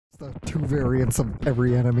the two variants of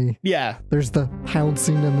every enemy. Yeah. There's the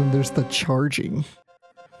pouncing and then there's the charging.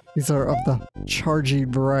 These are of the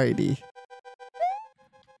charging variety.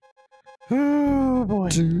 Oh boy.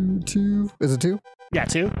 Two. Is it 2? Yeah,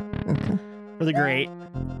 2. Okay. For the great.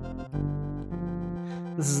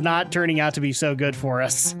 This is not turning out to be so good for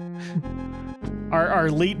us. Our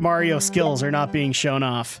elite Mario skills are not being shown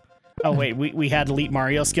off. Oh wait, we had elite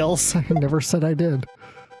Mario skills? I never said I did.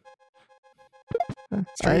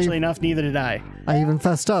 Strangely enough, neither did I. I even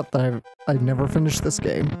fessed up that I never finished this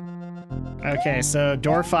game. Okay, so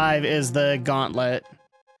door 5 is the gauntlet.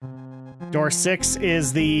 Door 6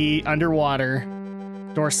 is the underwater.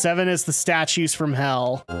 Door 7 is the statues from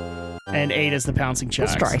hell. And 8 is the pouncing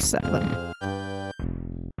chucks. Let's try 7.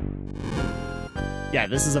 Yeah,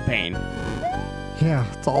 this is a pain. Yeah,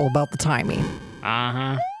 it's all about the timing.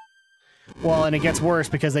 Uh-huh. Well, and it gets worse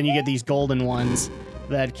because then you get these golden ones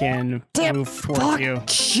that can move towards you.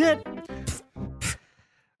 Shit!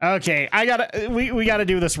 Okay, we gotta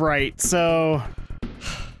do this right. So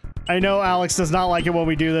I know Alex does not like it when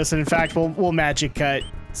we do this, and in fact we'll magic cut.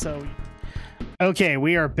 So okay,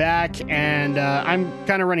 we are back, and I'm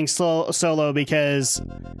kind of running solo because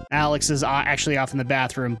Alex is actually off in the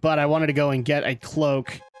bathroom, but I wanted to go and get a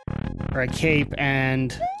cloak or a cape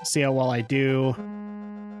and see how well I do.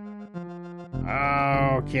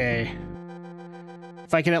 Okay.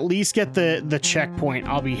 If I can at least get the checkpoint,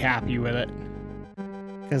 I'll be happy with it.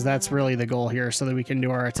 Because that's really the goal here, so that we can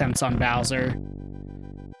do our attempts on Bowser.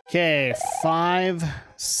 Okay, 5,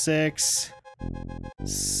 6,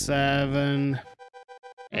 7,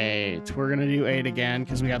 8. We're gonna do 8 again,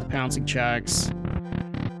 because we got the pouncing chucks.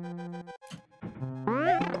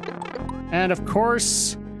 And of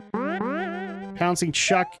course, Pouncing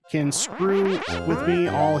Chuck can screw with me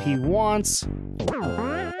all he wants. No.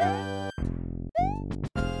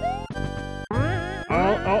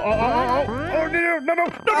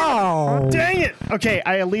 Oh! Dang it! Okay,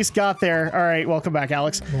 I at least got there. All right, welcome back,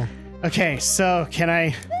 Alex. Yeah. Okay, so can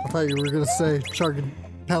I thought you were gonna say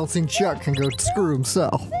Pouncing Chuck can go screw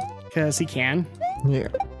himself. Because he can. Yeah.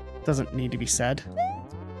 Doesn't need to be said.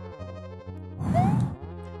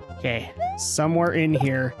 Okay, somewhere in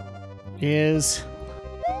here is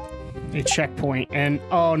a checkpoint, and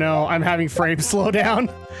oh no, I'm having frames slow down.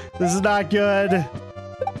 This is not good.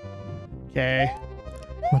 Okay.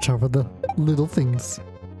 Watch out for the little things.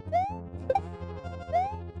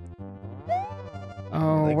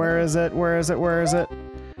 Oh, where is it? Where is it? Where is it?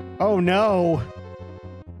 Oh no!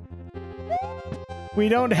 We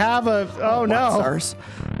don't have a... Oh no! Stars.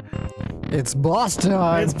 It's boss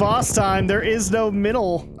time! It's boss time! There is no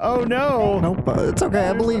middle! Oh no! Nope, it's okay,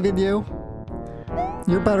 I believe in you.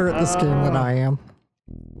 You're better at this game than I am.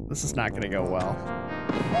 This is not gonna go well.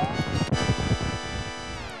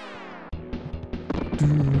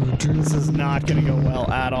 This is not gonna go well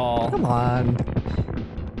at all. Come on.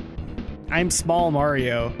 I'm small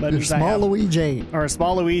Mario. That You're small Luigi. Or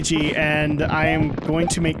small Luigi, and I am going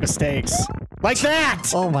to make mistakes. Like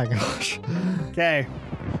that! Oh my gosh. Okay.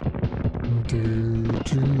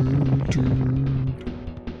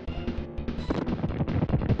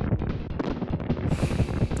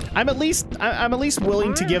 I'm at least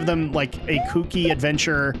willing to give them like a kooky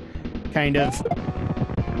adventure kind of,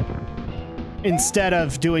 instead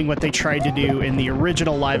of doing what they tried to do in the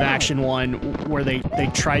original live action one where they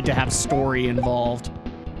tried to have story involved.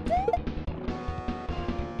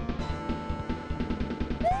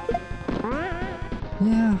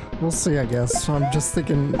 Yeah, we'll see, I guess. So I'm just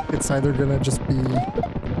thinking it's either gonna just be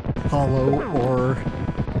hollow or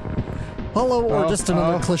just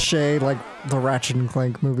another cliche like the Ratchet and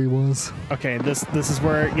Clank movie was. Okay, this is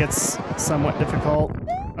where it gets somewhat difficult.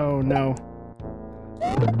 Oh no.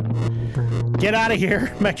 Get out of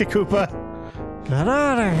here, Mecha Koopa. Get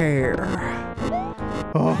out of here.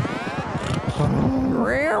 Oh.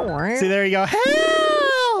 See, there you go.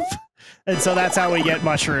 Help! And so that's how we get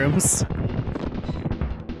mushrooms.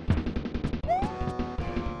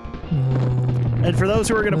 And for those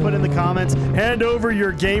who are going to put in the comments, hand over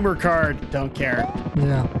your gamer card. Don't care.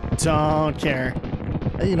 Yeah. Don't care.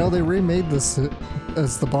 Hey, you know, they remade this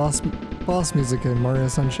as the boss music in Mario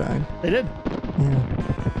Sunshine. They did. Yeah.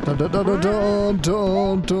 Dun dun dun dun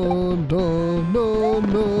dun dun dun dun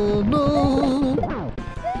dun dun.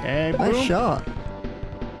 Okay, nice boom. shot.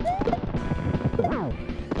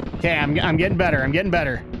 Okay, I'm getting better. I'm getting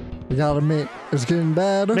better. You gotta admit, it's getting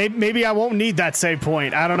better. Maybe I won't need that save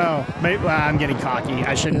point. I don't know. Maybe, I'm getting cocky.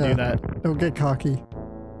 I shouldn't do that. Don't get cocky.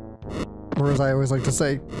 Or as I always like to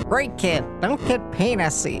say, great kid, don't get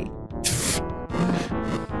penisy.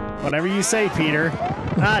 Whatever you say, Peter.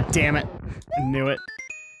 Ah, damn it. I knew it.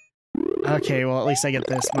 Okay, well, at least I get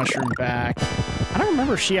this mushroom back. I don't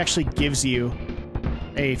remember if she actually gives you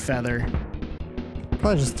a feather.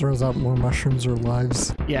 Probably just throws out more mushrooms or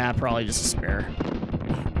lives. Yeah, probably just a spare.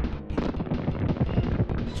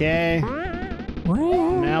 Okay.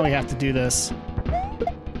 Now we have to do this.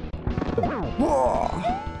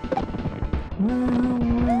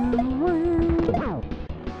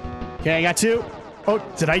 Okay, I got 2. Oh,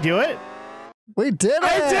 did I do it? We did it!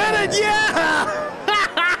 I did it, yeah!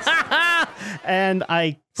 And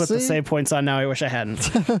I put the save points on now. I wish I hadn't.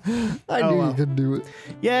 I knew you could do it.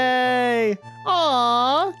 Yay!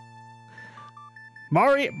 Aww!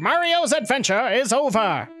 Mario's adventure is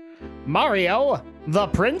over. Mario, the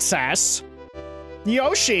princess,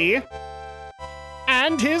 Yoshi,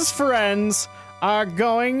 and his friends are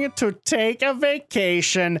going to take a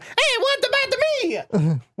vacation. Hey, what about me?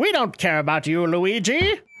 We don't care about you,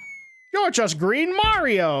 Luigi. You're just Green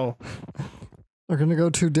Mario. They're gonna go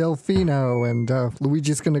to Delfino, and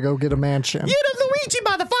Luigi's gonna go get a mansion. You the Luigi,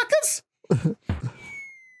 motherfuckers!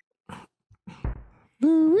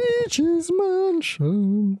 Luigi's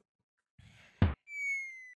mansion.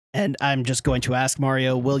 And I'm just going to ask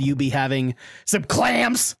Mario, will you be having some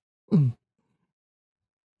clams when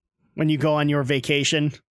you go on your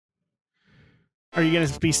vacation? Are you going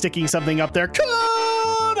to be sticking something up there?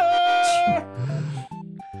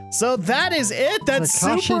 So that is it. That's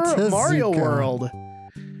Super Mario World.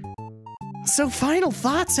 So final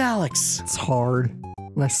thoughts, Alex. It's hard.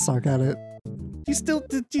 And I suck at it. Do you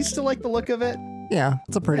still like the look of it? Yeah,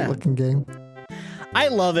 it's a pretty looking game. I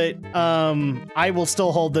love it. I will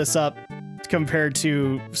still hold this up compared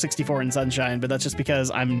to 64 and Sunshine, but that's just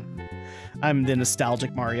because I'm the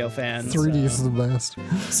nostalgic Mario fan. 3D is the best.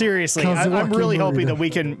 Seriously, I'm really hoping that we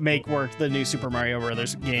can make work the new Super Mario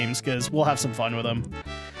Brothers games, because we'll have some fun with them.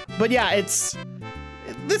 But yeah, this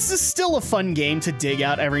is still a fun game to dig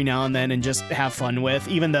out every now and then and just have fun with,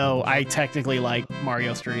 even though I technically like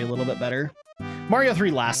Mario 3 a little bit better. Mario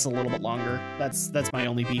 3 lasts a little bit longer. That's my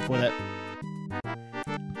only beef with it.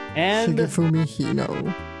 And Shigefumi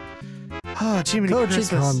Hino. Oh, Jiminy Christmas.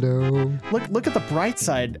 Kondo. Look at the bright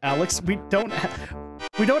side, Alex. We don't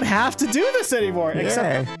have to do this anymore.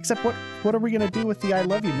 Yeah. Except what are we gonna do with the I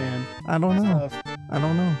love you, man? I don't know. I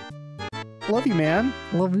don't know. Love you, man.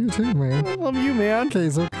 Love you too, man. I love you, man.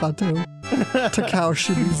 Keizo Kato. Takao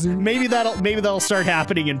Shimizu. Maybe that'll start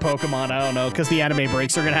happening in Pokemon. I don't know, because the anime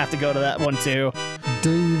breaks are gonna have to go to that one too.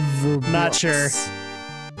 Dave. Not sure.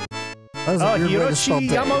 Oh, Hiroshi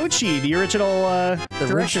Yamauchi, the original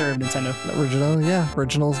director of Nintendo. Original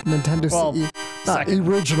Nintendo CE. Not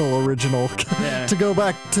original. Yeah. To go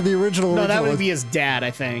back to the original. No, that would be his dad,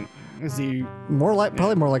 I think. Is he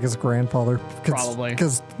probably more like his grandfather? Probably,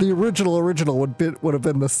 because the original would have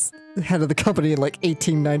been the head of the company in like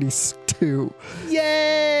 1892.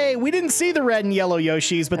 Yay! We didn't see the red and yellow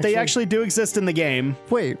Yoshis, but they actually do exist in the game.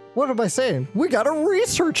 Wait, what am I saying? We got a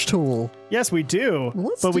research tool. Yes, we do,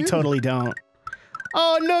 but we totally don't.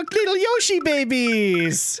 Oh look, little Yoshi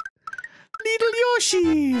babies! Little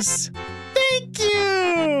Yoshis! Thank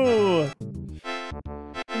you!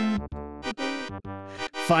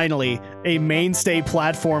 Finally, a mainstay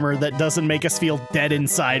platformer that doesn't make us feel dead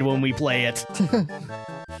inside when we play it.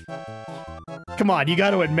 Come on, you got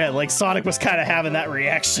to admit, like, Sonic was kind of having that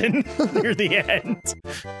reaction near the end.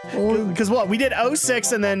 Because what, we did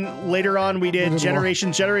 06, and then later on we did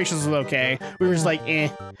Generations. Generations was okay. We were just like, eh.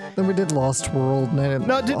 Then we did Lost World. And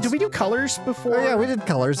no, did we do Colors before? Oh yeah, we did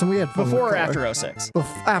Colors, and we had fun before or after 06?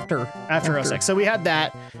 After 06. So we had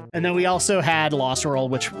that, and then we also had Lost World,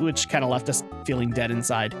 which kind of left us feeling dead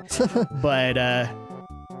inside. But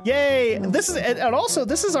yay! This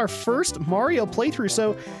is our first Mario playthrough,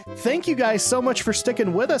 so thank you guys so much for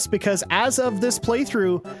sticking with us, because as of this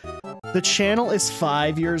playthrough, the channel is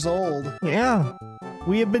 5 years old. Yeah.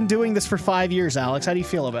 We have been doing this for 5 years, Alex. How do you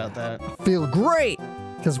feel about that? Feel great!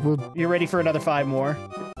 You're ready for another 5 more?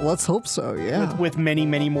 Let's hope so, yeah. With many,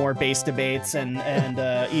 many more base debates and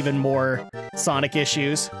even more Sonic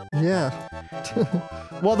issues. Yeah.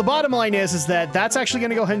 Well, the bottom line is that that's actually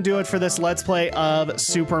going to go ahead and do it for this Let's Play of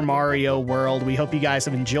Super Mario World. We hope you guys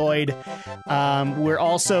have enjoyed. We're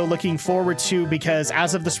also looking forward to, because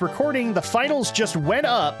as of this recording, the finals just went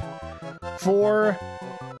up for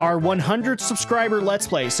our 100 subscriber Let's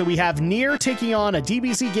Play. So we have Nier taking on a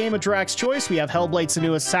DBZ game of Drak's choice. We have Hellblade: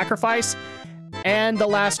 Senua's Sacrifice and The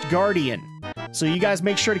Last Guardian. So you guys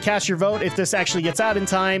make sure to cast your vote if this actually gets out in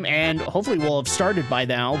time, and hopefully we'll have started by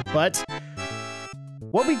now. But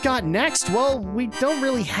what we got next? Well, we don't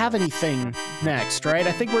really have anything next, right?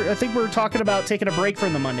 I think we're talking about taking a break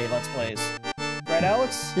from the Monday Let's Plays. Right,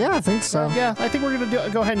 Alex? Yeah, I think so. Yeah, I think we're gonna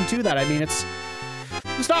go ahead and do that. I mean,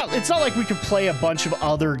 it's not like we could play a bunch of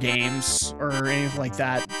other games or anything like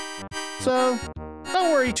that. So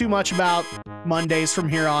don't worry too much about Mondays from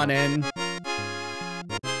here on in.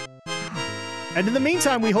 And in the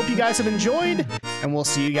meantime, we hope you guys have enjoyed, and we'll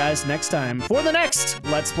see you guys next time for the next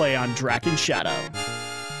Let's Play on Drak and Shadow.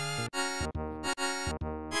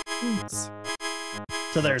 Thanks.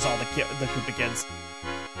 So there's all the Koopa kids.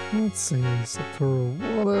 Let's see.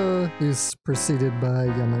 Satoru Wada is preceded by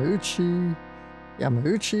Yamauchi.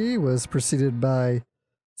 Yamauchi was preceded by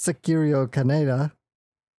Sekirio Kaneda.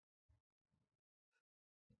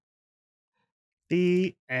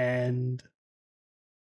 The end.